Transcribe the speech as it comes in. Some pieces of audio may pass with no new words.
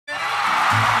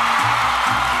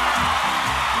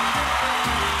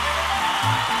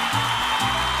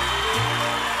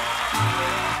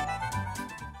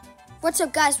What's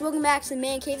up, guys? Welcome back to the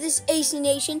Man Cave. This is AC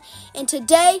Nation, and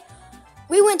today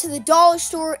we went to the dollar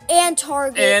store and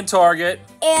Target.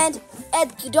 And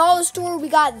at the dollar store, we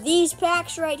got these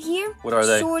packs right here. What are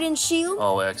they? Sword and Shield.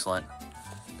 Oh, excellent.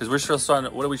 Because we're still trying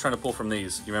to, what are we trying to pull from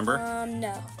these? You remember?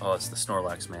 No. Oh, it's the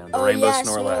Snorlax, man. The rainbow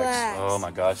Snorlax. Oh my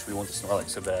gosh, we want the Snorlax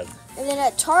so bad. And then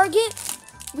at Target,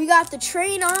 we got the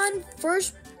Train On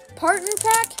first partner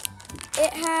pack.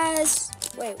 It has,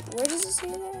 wait, where does it say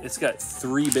that? It's got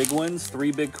 3 big ones,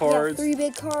 3 big cards. Yeah, 3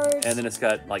 big cards. And then it's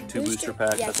got like 2 booster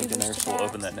packs, I think, in there. So we'll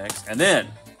open that next. And then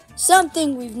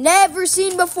something we've never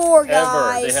seen before,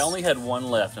 guys. Ever. They only had 1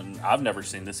 left, and I've never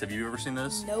seen this. Have you ever seen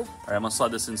this? Nope. All right, I'm gonna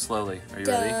slide this in slowly. Are you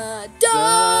ready? Da-da!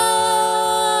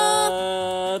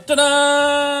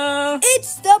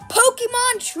 It's the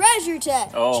Pokemon treasure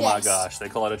chest. Oh my gosh, they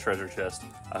call it a treasure chest.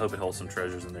 I hope it holds some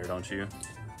treasures in there, don't you?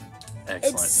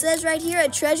 Excellent. It says right here a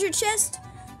treasure chest,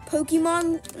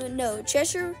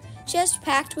 treasure chest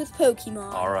packed with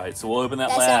Pokemon. All right, so we'll open that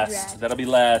last. That'll be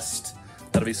last.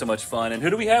 That'll be so much fun. And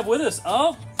who do we have with us?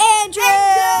 Oh, Andrew!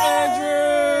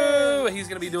 He's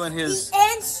gonna be doing his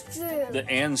the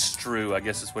Anstrew, I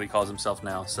guess is what he calls himself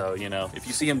now. So you know, if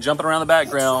you see him jumping around the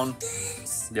background,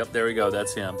 yep, there we go.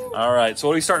 That's him. All right. So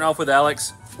what are we starting off with,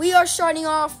 Alex? We are starting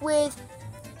off with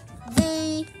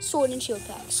the Sword and Shield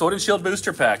packs. Sword and Shield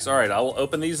booster packs. All right, I will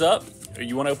open these up.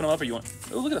 You want to open them up, or you want?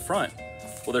 Oh, look at the front.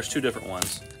 Well, there's 2 different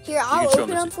ones. Here, I'll open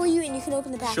them for you, and you can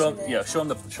open the pack. Show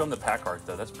them the pack art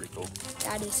though. That's pretty cool.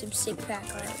 That is some sick pack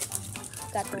art.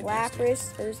 Got the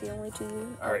Lapras. Those are the only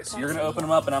 2. All right, so you're gonna open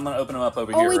them up, and I'm gonna open them up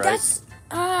over here, wait, right? is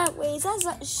that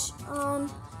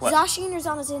Zacian or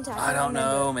Zamazenta? I don't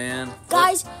know, man.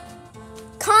 Guys,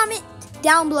 comment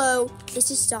down below. Is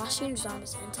this Zacian or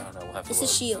Zamazenta? I don't know. We'll have to It's look.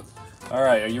 a shield. All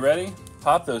right, are you ready?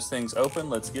 Pop those things open.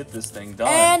 Let's get this thing done.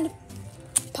 And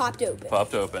popped open.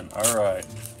 Popped open. All right.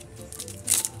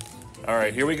 All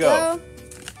right, here we go.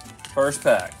 First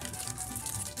pack.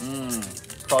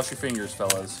 Cross your fingers,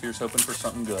 fellas. Here's hoping for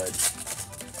something good.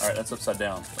 All right, that's upside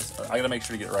down. I gotta make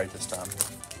sure to get it right this time.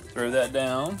 Throw that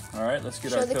down. All right, let's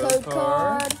get our code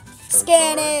card.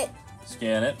 Scan it.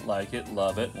 Scan it. Like it.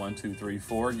 Love it. 1, 2, 3,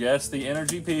 4. Guess the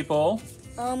energy, people.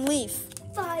 Leaf.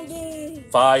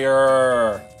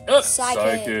 Fire. Oops.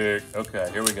 Psychic. Okay,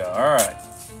 here we go. All right.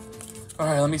 All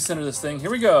right, let me center this thing. Here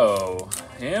we go.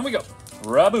 And we go.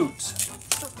 Raboot.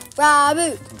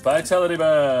 Vitality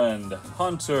Band.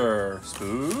 Hunter.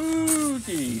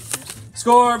 Spooky.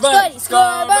 Score Bunny.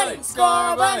 Score Bunny.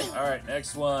 All right,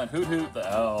 next one. Hoot Hoot the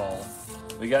Owl.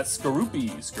 We got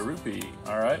Skorupi.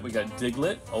 All right, we got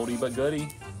Diglett. Oldie but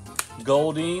goodie.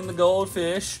 Goldine the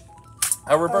Goldfish.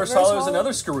 Our reverse hollow is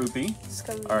another Skorupi.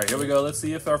 All right, here we go. Let's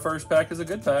see if our first pack is a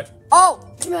good pack. Oh!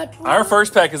 Our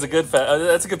first pack is a good pack.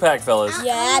 That's a good pack, fellas.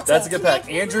 Yeah, that's a good pack.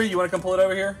 Andrew, you want to come pull it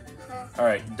over here? All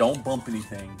right, don't bump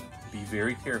anything. Be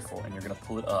very careful, and you're going to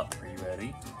pull it up. Are you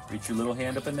ready? Reach your little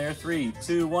hand up in there. 3,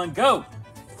 2, 1, go!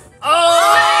 Oh!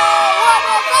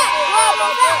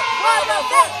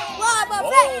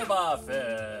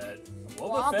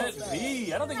 Wobbuffet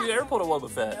V. I don't think we ever pulled a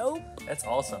Wobbuffet. Nope. That's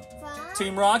awesome.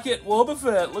 Team Rocket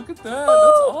Wobbuffet. Look at that.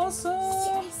 That's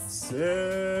awesome.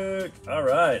 Sick. All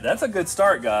right. That's a good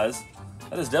start, guys.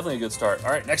 That is definitely a good start.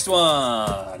 All right. Next one.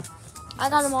 I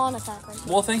got them all in a pack right here.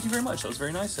 Well, thank you very much. That was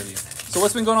very nice of you. So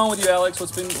what's been going on with you, Alex?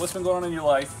 What's been going on in your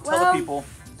life? Tell the people.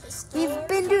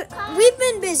 We've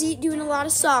been busy doing a lot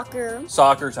of soccer.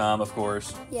 Soccer time, of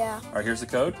course. Yeah. All right, here's the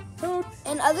code.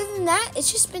 And other than that,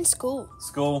 it's just been school.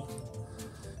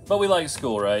 But we like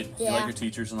school, right? Yeah. You like your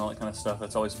teachers and all that kind of stuff.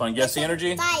 That's always fun. Guess the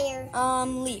energy? Fire.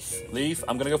 Leaf.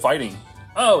 I'm gonna go fighting.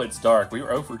 Oh, it's dark. We were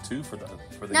 0 for 2 for the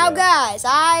Now, guys,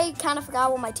 I kind of forgot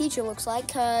what my teacher looks like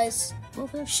because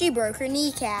she broke her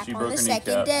kneecap on the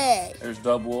second day. There's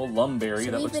Dubwool, Lumberry.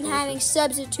 So that we've looks been having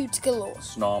substitutes galore.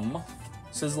 Snom.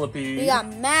 Sizzlipede. We got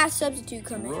math substitute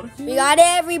coming. We got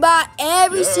every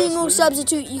single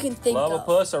substitute you can think of.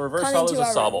 Lavapuss. Our reverse hollow is a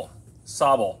Sobble.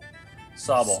 Sobble.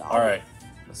 All right.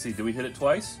 Let's see. Do we hit it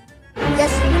twice?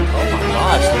 Yes. Oh my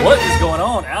gosh. What is going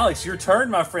on? Alex, your turn,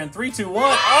 my friend. 3, 2, 1. Oh my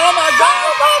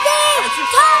gosh. That's your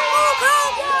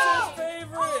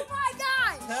favorite. Oh my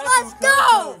gosh. Let's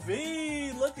go.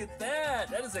 V. Look at that.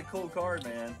 That is a cool card,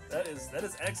 man. That is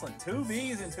excellent. 2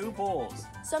 Vs and 2 pulls.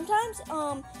 Sometimes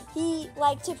he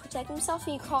to protect himself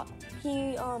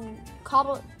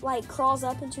crawls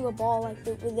up into a ball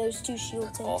with those 2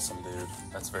 shield things. Awesome, dude.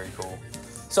 That's very cool.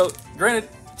 So, granted,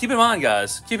 keep in mind,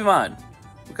 guys. We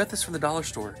got this from the dollar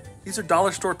store. These are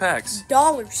dollar store packs.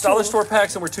 Dollar store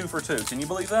packs, and we're 2 for 2. Can you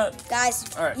believe that? Guys,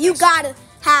 all right, you gotta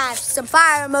have some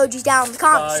fire emojis down in the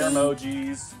comments. Fire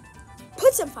emojis.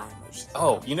 Put some fire emojis.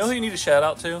 Oh, you know who you need a shout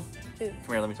out to? Who? Come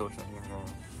here, let me tell you something.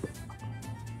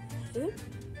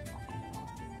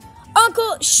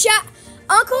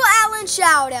 Uncle Alan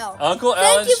shout out. Uncle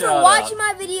Alan Thank you shout for out. watching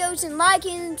my videos and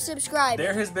liking and subscribing.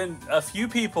 There has been a few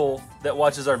people that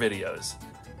watches our videos,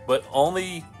 but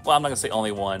only, well, I'm not going to say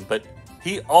only one, but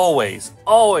he always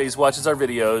watches our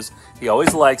videos. He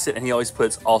always likes it, and he always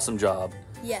puts awesome job.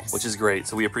 Yes. Which is great,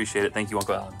 so we appreciate it. Thank you,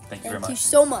 Uncle Alan. Thank you very much. Thank you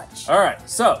so much. All right,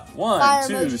 so Fire 1,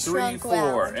 2, emoji 3, Uncle 4,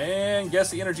 Alan. and guess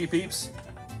the energy, peeps.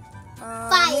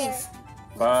 Fire.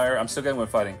 Fire. I'm still going with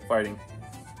fighting. Fighting.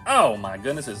 Oh my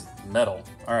goodness, it's metal.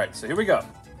 All right, so here we go.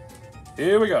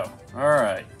 Here we go. All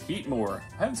right, Heatmore.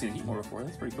 I haven't seen a Heatmore before.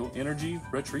 That's pretty cool. Energy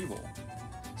retrieval.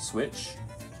 Switch.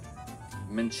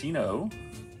 Minchino.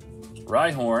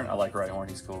 Rhyhorn. I like Rhyhorn.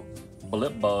 He's cool.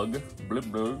 Blipbug.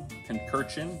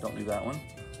 Concurchin. Don't do that one.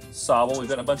 Sobble. We've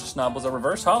got a bunch of snobbles. A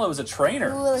reverse hollow is a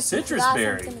trainer. Ooh, let's see if Citrus that's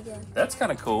berry. something again. That's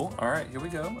kind of cool. All right, here we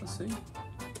go. Let's see.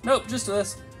 Nope, just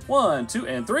this. 1, 2,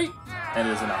 and 3. And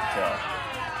it is a Noctowl.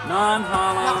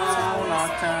 Non-hollow,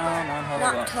 Noctowl,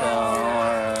 non-hollow, Noctowl. All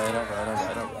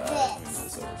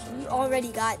right. We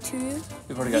already got 2.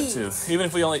 We've already got 2. Even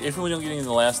if we don't get any in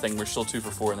the last thing, we're still 2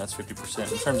 for 4, and that's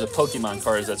 50%. In terms of Pokemon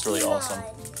cards, that's really awesome.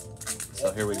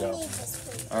 So here we go.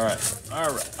 All right.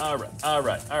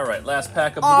 Last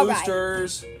pack of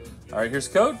boosters. All right, here's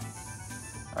the code.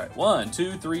 All right, 1,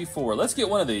 2, 3, 4. Let's get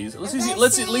one of these.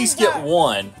 Let's at least get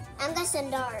one. I'm guessing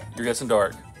dark. You're guessing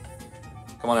dark.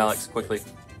 Come on, Alex, quickly.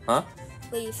 Huh?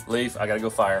 Leaf. I gotta go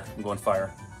fire. I'm going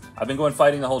fire. I've been going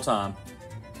fighting the whole time.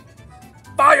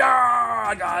 Fire!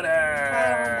 I got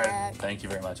it! Thank you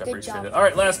very much. I appreciate it. All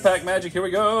right, last pack magic. Here we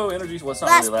go. Energy. Well, it's not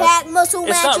Last really last. pack muscle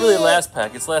magic. It's not really last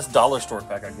pack. It's last dollar store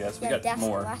pack, I guess. We Yeah, got that's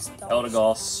more. last dollar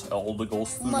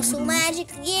Eldegoss. Muscle magic.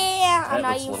 Yeah. I'm That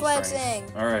not looks a even little flexing.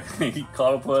 strange. All right.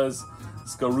 Clobbopus.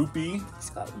 Skorupi.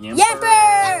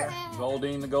 Yamper!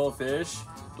 Golding the goldfish.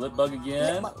 Blipbug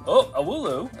again. Blipbug. Oh, a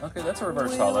Wooloo. Okay, that's a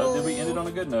reverse hollow. Did we end it on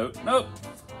a good note? Nope.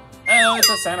 Oh, it's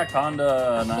a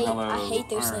Sanaconda. I hate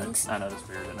those All right. things. I know, it's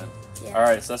weird, isn't it? Yeah. All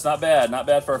right, so that's not bad. Not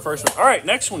bad for our first one. All right,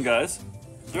 next one, guys.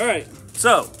 All right,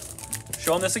 so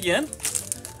showing this again.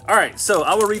 All right, so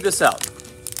I will read this out.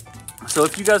 So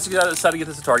if you guys decide to get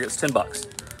this at Target, it's $10,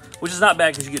 which is not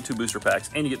bad because you get 2 booster packs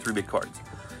and you get 3 big cards.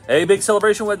 A big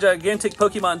celebration with gigantic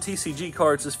Pokemon TCG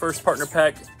cards. This first partner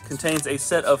pack contains a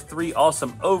set of 3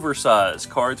 awesome oversized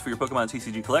cards for your Pokemon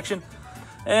TCG collection,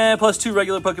 and plus 2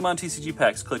 regular Pokemon TCG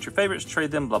packs. Collect your favorites, trade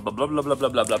them, blah, blah, blah, blah, blah, blah,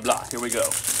 blah, blah, blah. Here we go.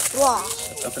 Wow.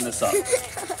 Let's open this up.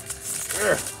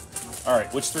 All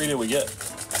right, which 3 did we get?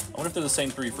 I wonder if they're the same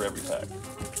 3 for every pack.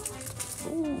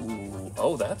 Ooh,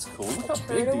 oh, that's cool. Look how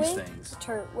big these things.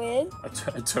 Turtwig.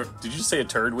 Did you just say a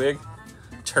Turdwig?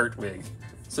 Turtwig.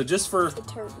 So just for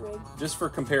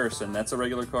comparison, that's a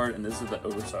regular card, and this is the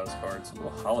oversized card. It's a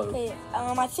little hollow. Okay,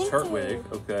 I think Turtwig,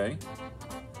 okay.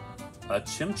 A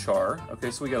Chimchar. Okay,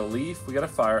 so we got a leaf, we got a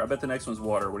fire. I bet the next one's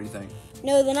water. What do you think?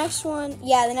 No, the next one.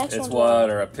 Yeah, the next It's one's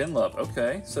water. A Pinlup.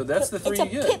 Okay, so that's the 3 you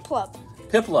get. It's a Piplup.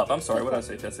 Piplup. I'm sorry. What did I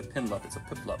say? That's a Pinlup. It's a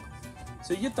Piplup.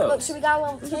 So you get those. Look, so we got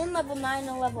level 10, level 9,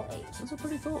 and level 8. Those are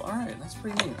pretty cool. All right, that's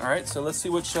pretty neat. All right, so let's see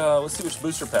which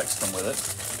booster packs come with it.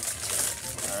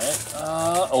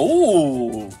 All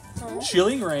right.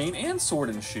 Chilling Rain and Sword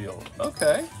and Shield.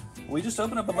 Okay. We just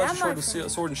opened up a bunch of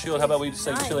Sword and Shield. How about we just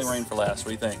say Chilling Rain for last? What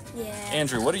do you think? Yeah.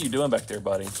 Andrew, what are you doing back there,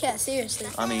 buddy? Yeah, seriously.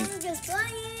 I mean, I'm just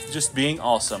playing. just being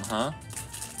awesome, huh?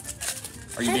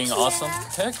 Are you being awesome?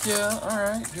 Heck yeah. All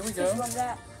right, here we go.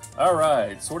 All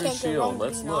right, Sword and Shield.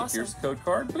 Let's look. Awesome. Here's the code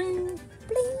card. Bling.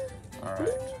 Bling. All right.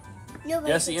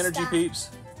 Nobody Guess the can energy, stop. peeps.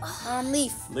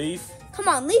 Leaf. Leaf. Come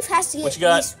on, Leaf has to get What you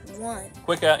got? at least 1.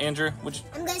 Quick out, Andrew. Which?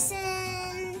 I'm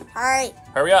guessing All right.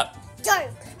 Hurry up. dark.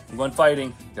 I'm going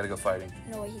fighting. Gotta go fighting.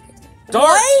 No way he could.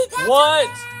 Dark. What? What?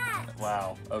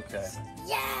 Wow. Okay.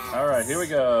 Yes. All right. Here we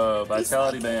go.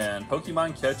 Vitality Band.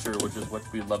 Pokemon Catcher, which is what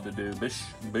we love to do.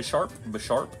 Bisharp.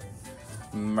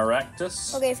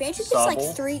 Maractus. Okay, if Andrew gets like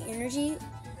Sobble, 3 energy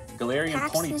Galarian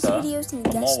packs in this Ponyta. videos and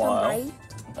he gets them Mawile, right,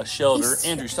 a Shelter.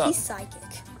 Andrew, stop. He's psychic.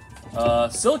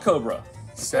 Silicobra. Okay,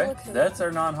 Silicobra. that's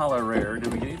our non-hollow rare.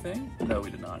 Did we get anything? No, we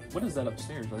did not. What is that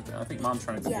upstairs? I think Mom's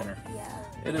trying to cook dinner. Yeah.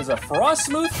 It is a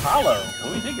Frostmooth Hollow.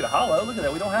 Well, we did get a hollow. Look at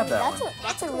that. We don't have that one.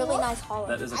 That's a really nice hollow.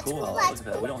 That is a cool hollow. Look at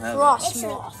that. We don't have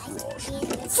Frostmoth.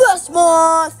 that.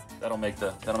 Frostmoth. That'll make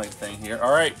the thing here.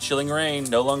 All right, Chilling Rain.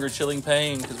 No longer Chilling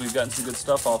Pain because we've gotten some good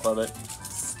stuff off of it.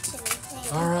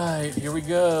 All right, here we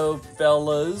go,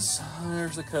 fellas.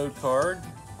 There's the code card.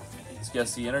 Let's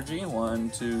guess the energy. 1,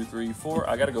 2, 3, 4.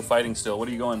 I gotta go fighting still. What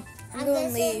are you going? I'm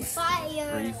going guessing Leaf.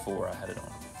 Fire. 3, 4. I had it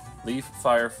on. Leaf,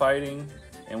 fire, fighting,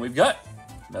 and we've got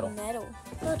metal. Metal.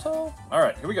 All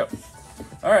right, here we go.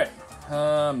 All right,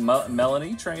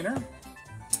 Melanie Trainer.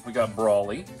 We got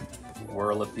Brawly,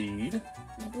 Whirlipede,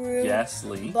 Brew.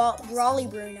 Ghastly. Brawly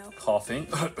Bruno. Coughing.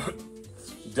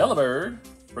 Delibird,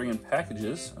 bringing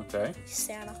packages. Okay.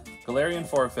 Santa. Galarian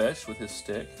Farfetch with his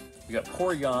stick. We got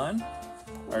Porygon.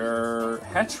 Our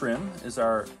Hatchrim is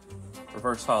our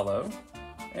reverse holo.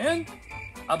 And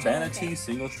a Banatee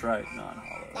single strike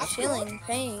non-holo. Chilling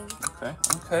pain.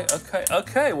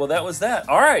 Okay. Well, that was that.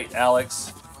 All right,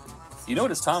 Alex. You know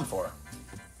what it's time for?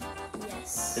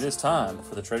 Yes. It is time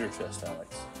for the treasure chest,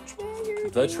 Alex.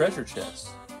 The treasure chest.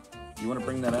 You want to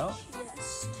bring that out?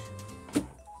 Yes.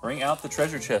 Bring out the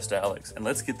treasure chest, Alex, and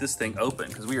let's get this thing open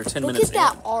because we are 10 minutes in. Look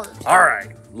at that art. All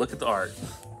right, look at the art.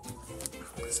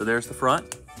 So there's the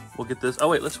front. We'll get this. Oh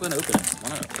wait, let's go ahead and open it. Why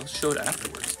not? Let's show it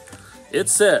afterwards. It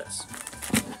says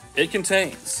it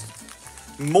contains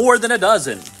more than a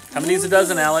dozen. How many is a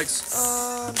dozen, Alex?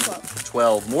 12.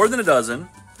 12. More than a dozen.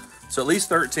 So at least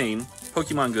 13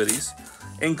 Pokemon goodies,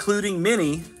 including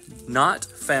many not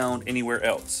found anywhere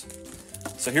else.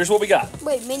 So here's what we got.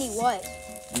 Wait, mini what?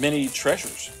 Many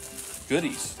treasures,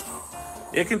 goodies.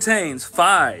 It contains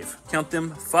 5, count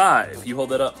them 5. You hold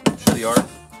that up, show the art.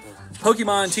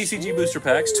 Pokemon TCG booster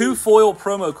packs, 2 foil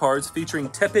promo cards featuring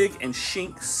Tepig and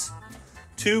Shinx,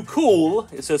 2 cool,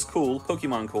 it says cool,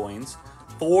 Pokemon coins,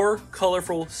 4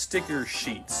 colorful sticker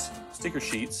sheets,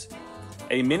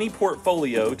 a mini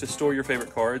portfolio to store your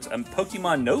favorite cards, a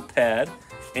Pokemon notepad,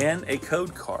 and a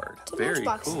code card. Very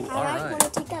cool. All right. I want to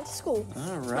take that to school.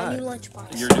 All right. My new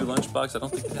lunchbox. Your new lunchbox? I don't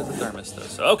think it has a thermos though.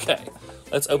 So okay,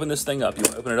 let's open this thing up. You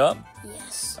want to open it up?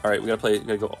 Yes. All right, we gotta play. We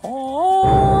gotta go.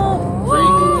 Oh, 3,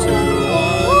 2,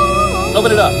 1.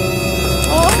 Open it up.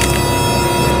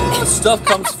 The stuff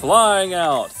comes flying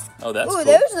out. Oh, that's cool.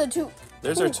 Those are the two.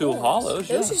 There's our 2 holos.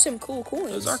 Those are some cool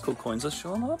coins. Those are cool coins. Let's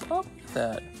show them up.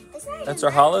 That. That's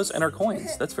our holos and our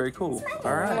coins. That's very cool.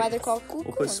 All right. Why they're called cool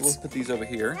coins. We'll put these over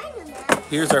here.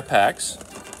 Here's our packs.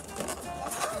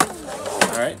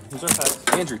 All right. Here's our packs.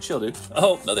 Andrew, chill, dude.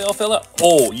 Oh, no, they all fell out.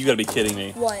 Oh, you gotta be kidding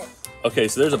me. What? Okay,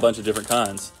 so there's a bunch of different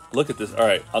kinds. Look at this. All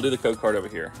right, I'll do the code card over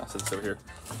here. I'll set this over here.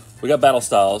 We got Battle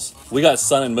Styles. We got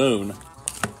Sun and Moon.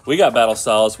 We got Battle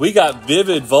Styles. We got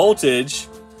Vivid Voltage.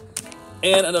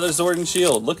 And another Sword and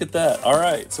Shield. Look at that. All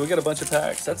right, so we got a bunch of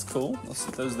packs. That's cool. Let's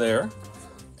put those there.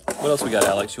 What else we got,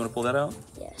 Alex? You want to pull that out?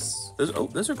 Yes.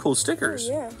 Those are cool stickers.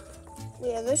 Oh, yeah.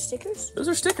 Yeah, those stickers? Those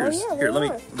are stickers. Oh, yeah, Here, let me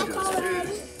I do call this.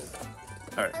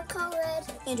 red. All right. I call red.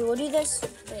 Andrew, we'll do this.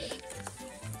 Wait.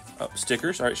 Oh,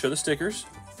 stickers. All right, show the stickers.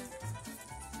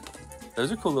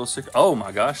 Those are cool little stickers. Oh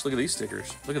my gosh, look at these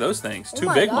stickers. Look at those things.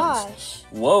 2 big ones.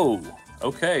 Whoa.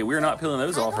 Okay, we're not peeling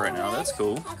those off right now. That's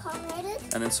cool. I call red.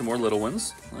 And then some more little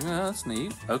ones. Yeah, that's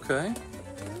neat. Okay.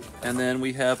 And then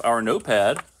we have our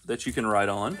notepad that you can write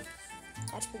on.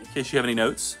 That's pretty In case you have any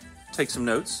notes, take some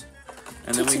notes.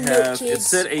 And then we Take some have, notes, it kids.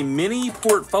 said a mini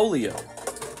portfolio.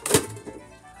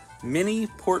 Mini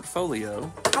portfolio.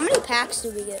 How many packs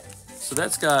do we get? So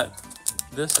that's got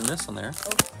this and this on there.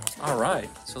 All right.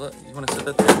 So you want to set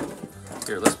that there?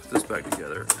 Here, let's put this back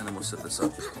together, and then we'll set this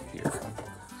up here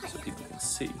so people can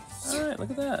see. All right,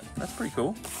 look at that. That's pretty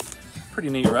cool. Pretty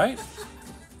neat, right?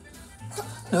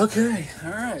 Okay.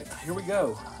 All right. Here we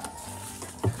go.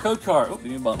 Code card. Oh, give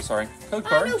me a bump. Sorry. Code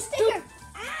card. No sticker.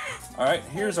 All right.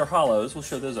 Here's our holos. We'll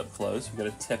show those up close. We got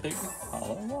a Tepig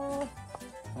holo.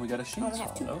 And we got a Shinx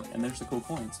holo. And there's the cool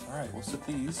coins. All right. We'll set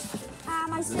these.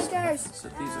 My stickers.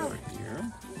 Set these over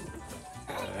here.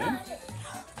 Okay.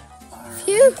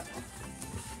 Phew.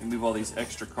 And move all these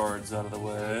extra cards out of the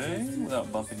way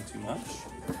without bumping too much.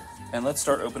 And let's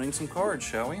start opening some cards,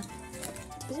 shall we?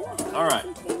 All right.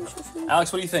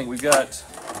 Alex, what do you think? We got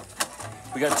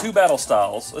 2 battle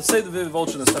styles. Let's save the Vivid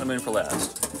Vulture and the Sun and Moon for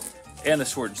last. And the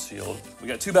Sword and Shield. We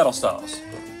got 2 battle styles.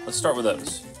 Let's start with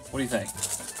those. What do you think?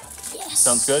 Yes.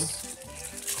 Sounds good?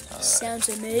 Sounds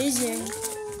amazing.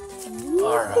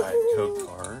 All right, code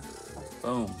card.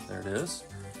 Boom, there it is.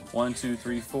 1, 2,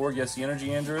 3, 4. Guess the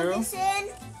energy, Andrew. Listen.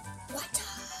 What?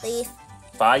 Leaf.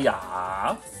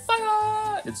 Fire.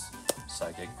 Fire. It's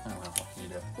psychic. I don't know. What can you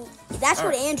do? That's All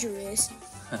what right. Andrew is.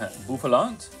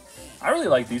 Bouffalant. I really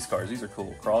like these cards. These are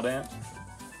cool. Crawdant.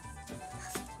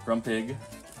 Grumpig.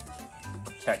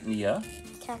 Cacnea.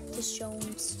 Cactus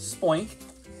Jones. Spoink.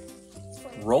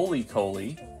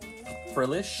 Roly-Coly.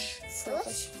 Frillish.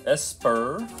 Foolish.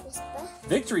 Esper. Whisper.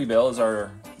 Victory Bell is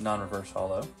our non-reverse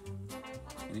holo.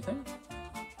 Anything?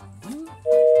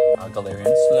 Galarian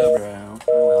Slowbro.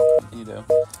 Oh well, what can you do?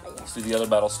 Let's do the other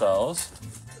battle styles.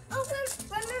 Oh,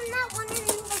 remember that one in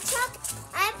the truck?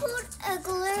 I pulled a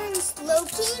Galarian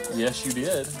Slowking. Yes, you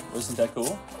did. Wasn't that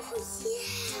cool? Oh,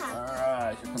 yeah.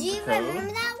 Alright, here comes Do you the code.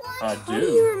 remember that one? I How do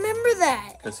you remember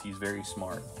that? Because he's very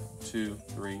smart. 2,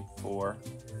 3, 4.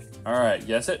 Alright,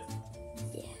 guess it?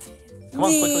 Yeah. Come on,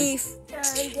 quickly.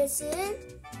 I'm guessing.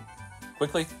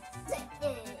 Quickly.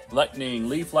 Lightning,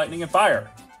 leaf, lightning, and fire.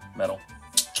 Metal.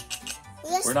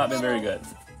 We're not been very good.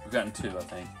 We've gotten 2, I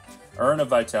think. Urn of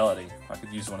Vitality. I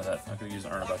could use one of that. I could use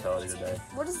an Urn of Vitality today.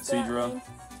 What does that mean?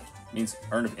 Means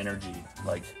Urn of Energy.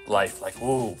 Like life. Like,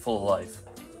 whoa, full of life.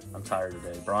 I'm tired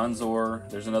today. Bronzor.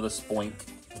 There's another Spoink.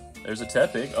 There's a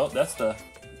Tepig. Oh, that's the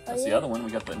other one.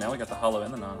 Now we got the hollow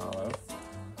and the non-hollow.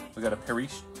 We got a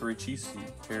Pachirisis.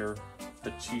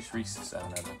 I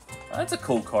don't know. That's a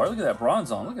cool card. Look at that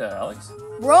Bronzon. Look at that, Alex.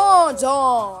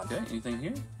 Bronzon. Okay, anything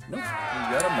here? Nope. We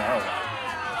got a Marowak.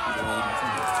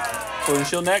 Sword and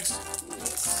Shield next?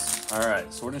 Yes.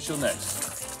 Alright, Sword and Shield next.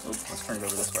 Oh, let's turn it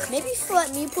over this way. Maybe if you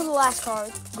let me pull the last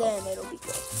card, then it'll be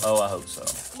good. Oh, I hope so.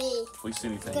 Me. If we see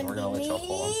anything, we're going to let y'all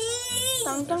pull them.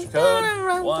 Dun, There's dun, your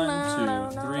dun, code.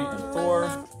 1, 2, 3, and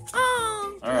 4.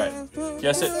 Alright,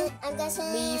 guess it. I'm guessing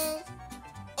Leaf.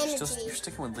 energy. You're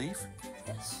sticking with Leaf?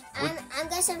 Yes. I'm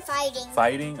guessing fighting.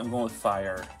 Fighting? I'm going with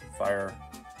Fire. Fire.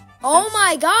 Oh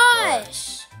my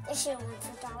gosh! I should have went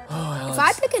for dollar. Oh, Alex. If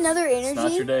I pick another It's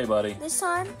not your energy day, buddy. this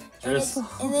time,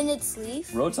 and then it's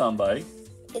Leaf, Rotom Bite.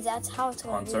 that's how it's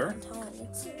going to be. Haunter. I'm telling you.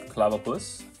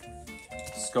 Clavopus.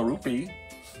 Skorupi.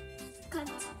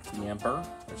 Yamper.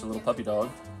 There's a little puppy dog.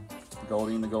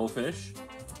 Goldie and the Goldfish.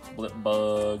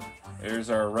 Blipbug. There's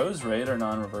our Rose Raid, our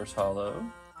non-reverse hollow.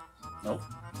 Nope.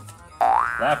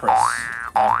 Lapras.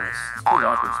 Lapras. Cool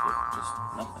Lapras, but just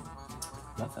nothing.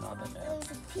 Nothing on that man.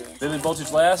 Vivid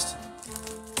Voltage last.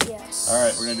 Yes.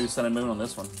 Alright, we're going to do Sun and Moon on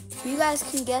this one. If you guys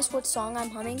can guess what song I'm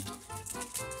humming,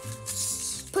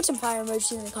 put some fire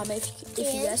emojis in the comment if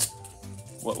you guess.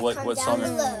 What song?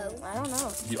 I don't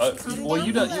know. Well,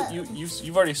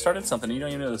 you've already started something. You don't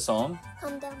even know the song.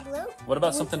 Come down below. What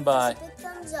about something by? Big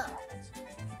thumbs up.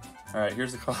 All right,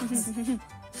 here's the card.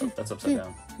 Oh, that's upside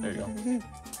down. There you go.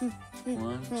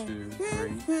 1, 2, 3,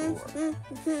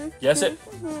 4. Guess it.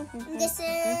 This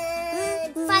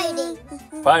is fighting.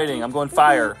 Fighting. I'm going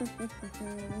fire.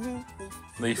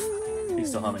 Leaf. He's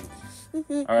still humming.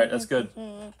 All right, that's good.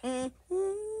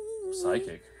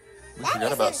 Psychic. We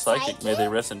forgot about Psychic. May they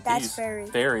rest in peace. That's Fairy.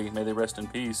 Fairy. May they rest in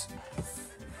peace.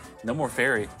 No more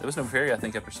Fairy. There was no Fairy, I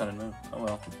think, after Sun and Moon. Oh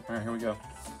well. All right, here we go.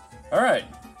 All right.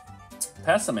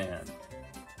 Passaman.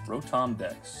 Rotom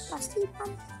Dex.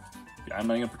 I'm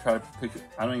not even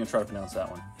gonna try to pronounce that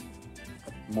one.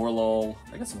 Morlul.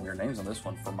 They got some weird names on this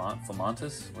one.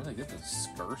 Fomontis. Where do they get this?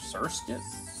 Surskit.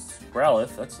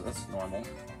 Growlithe. That's normal.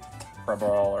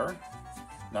 Crabrawler.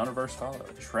 Non-reverse hollow.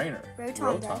 Trainer.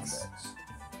 Rotom Dex.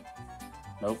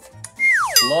 Nope.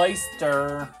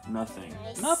 Cloyster. Nothing.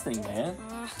 Nothing, man.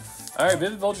 All right,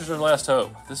 Vivid Vulture's our last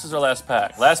hope. This is our last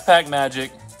pack. Last pack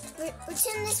magic.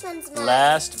 Pretend this one's mine.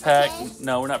 Last pack. Okay?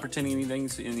 No, we're not pretending anything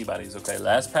to anybody's. Okay,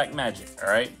 last pack magic. All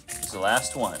right, it's the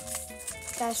last one.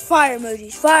 Guys, fire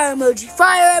emojis, fire emoji,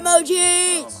 fire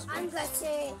emojis. I'm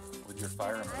guessing. With your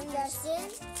fire emoji. I'm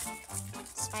guessing.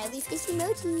 Smiley face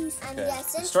emojis. I'm Okay.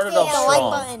 guessing. We started fairy. off The like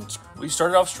strong. button. We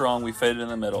started off strong. We faded in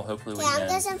the middle. Hopefully we Okay, I'm can.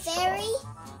 guessing fairy.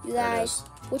 You guys,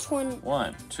 which one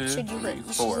 1, 2, should you 3, hit?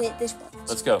 You 4. should hit this one.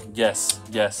 Let's go. Yes,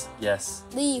 yes, yes.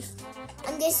 Leaf.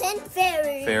 I'm guessing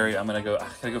fairy. Fairy. I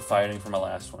gotta go fighting for my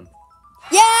last one.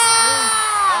 Yeah!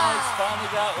 Alex finally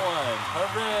got one.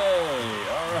 Hooray!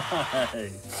 All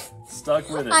right. Stuck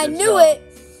with it. I Good knew job. it.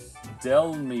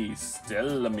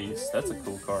 Delamise. That's a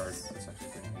cool card. That's actually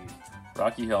pretty neat.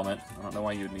 Rocky Helmet. I don't know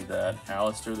why you would need that.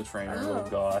 Alistair the Trainer. Oh. Little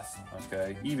Goth.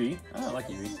 Okay. Eevee. Oh, I like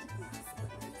Eevee.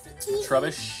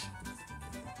 Trubbish.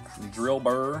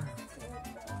 Drillbur.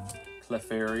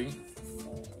 Clefairy.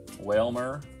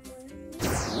 Whalmer.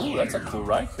 Ooh, that's a cool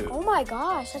Raikou. Oh my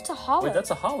gosh, that's a hollow. Wait,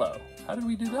 that's a hollow. How did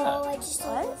we do that? Oh, I just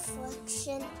saw a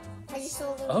reflection. I just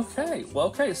saw the Okay, well,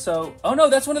 okay, so oh no,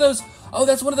 that's one of those. Oh,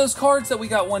 that's one of those cards that we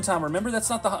got one time. Remember, that's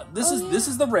not the. This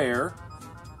is the rare,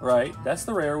 right? That's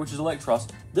the rare, which is Electros.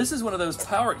 This is one of those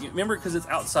power. You remember, because it's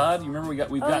outside. You remember we've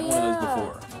gotten one of those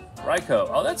before. Raikou.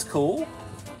 Oh, that's cool.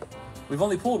 We've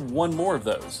only pulled one more of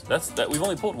those. We've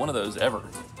only pulled one of those ever.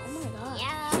 Oh my gosh.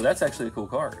 yeah. So that's actually a cool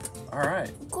card. All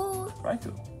right, Cool.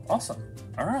 Raikou. Awesome.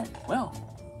 All right. Well,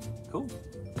 cool.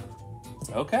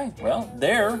 Okay. Well,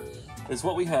 there is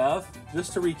what we have.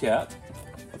 Just to recap,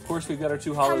 of course, we've got our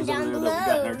 2 hollows over there that we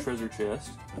got in our treasure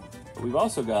chest. But we've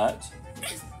also got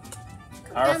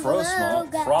our down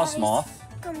below, Frostmoth.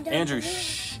 Come down Andrew, below.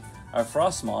 shh. Our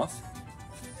Frostmoth.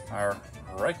 Our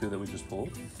Raikou that we just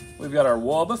pulled. We've got our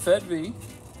Wobbuffet V.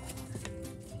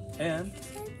 And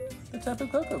the Tapu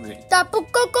Koko V. Tapu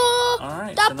Koko. All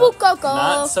right. Tapu Koko.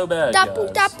 Not so bad, Tapu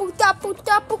guys. Tapu Tapu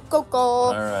Tapu Koko.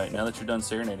 All right. Now that you're done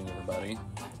serenading everybody,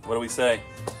 what do we say?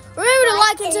 Remember to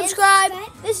like and subscribe.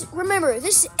 Remember,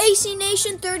 this is AC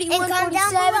Nation 3147. And comment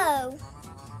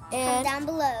down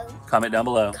below. And Comment down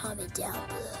below. Comment down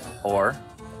below. Or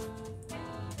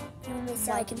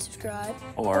like and subscribe.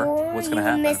 Or what's gonna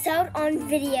happen? Miss out on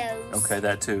videos. Okay,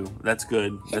 that too. That's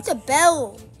good. Hit the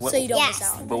bell so you don't miss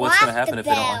out. But what's gonna happen if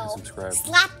they don't like and subscribe?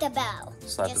 Slap the bell.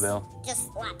 Slap the bell?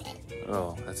 Just slap it.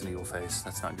 Oh, that's an evil face.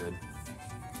 That's not good.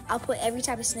 I'll put every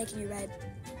type of snake in your bed.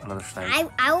 Another snake.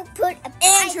 I will put a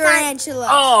And tarantula.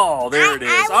 Oh, there it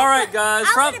is. All right, guys.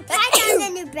 I'll put a python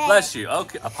in your bed. Bless you.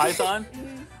 Okay, a python?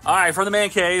 All right, from the Man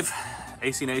Cave,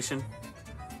 AC Nation.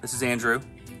 This is Andrew.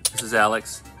 This is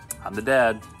Alex. I'm the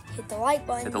dad. Hit the like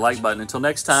button. Hit the like button. Until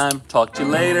next time, talk to you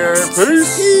later.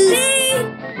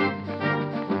 Peace.